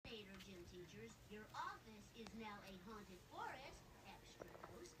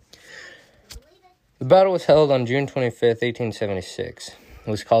The battle was held on June 25th, 1876. It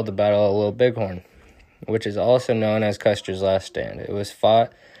was called the Battle of Little Bighorn, which is also known as Custer's Last Stand. It was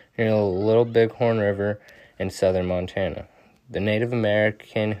fought near the Little Bighorn River in southern Montana. The Native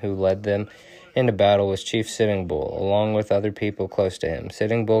American who led them into battle was Chief Sitting Bull, along with other people close to him.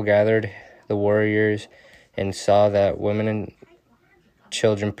 Sitting Bull gathered the warriors and saw that women and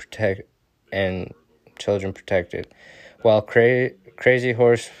children protected, while Crazy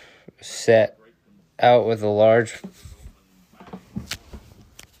Horse set out with a large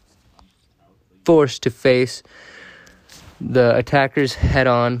force to face the attackers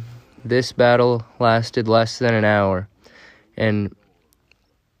head-on. This battle lasted less than an hour and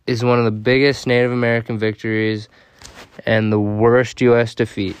is one of the biggest Native American victories and the worst U.S.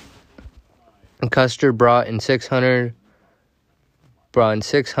 defeat. Custer brought in 600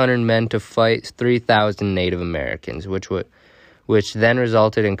 men to fight 3,000 Native Americans, which then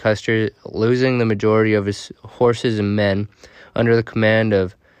resulted in Custer losing the majority of his horses and men under the command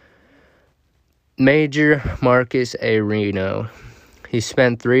of Major Marcus A. Reno. He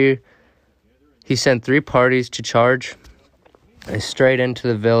sent three parties to charge straight into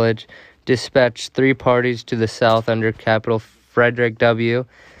the village, dispatched 3 parties to the south under Captain Frederick W.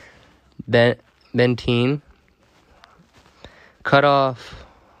 Benteen, cut off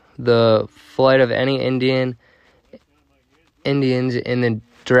the flight of any Indians in the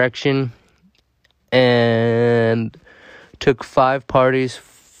direction, and took 5 parties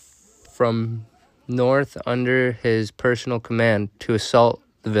from north under his personal command to assault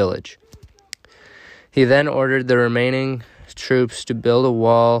the village. He then ordered the remaining troops to build a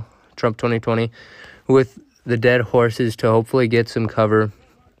wall, Trump 2020, with the dead horses to hopefully get some cover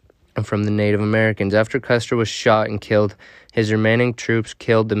from the Native Americans. After Custer was shot and killed, his remaining troops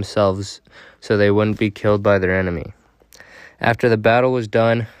killed themselves so they wouldn't be killed by their enemy. After the battle was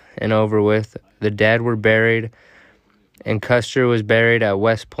done and over with, the dead were buried, and Custer was buried at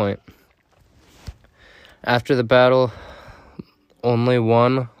West Point. After the battle, only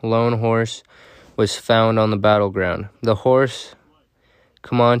one lone horse was found on the battleground. The horse,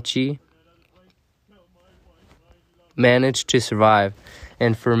 Comanche, managed to survive,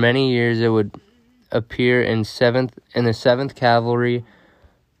 and for many years it would appear in the 7th Cavalry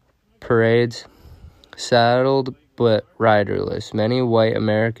parades, saddled but riderless. Many white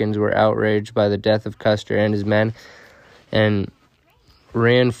Americans were outraged by the death of Custer and his men, and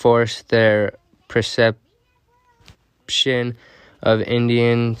reinforced their perception of the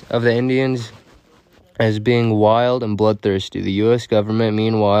Indians as being wild and bloodthirsty. The U.S. government,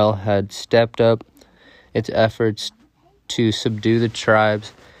 meanwhile, had stepped up its efforts to subdue the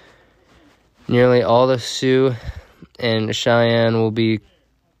tribes. Nearly all the Sioux and Cheyenne will be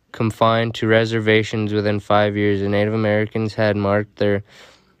confined to reservations within 5 years. The Native Americans had marked their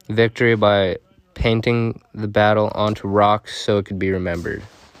victory by painting the battle onto rocks so it could be remembered.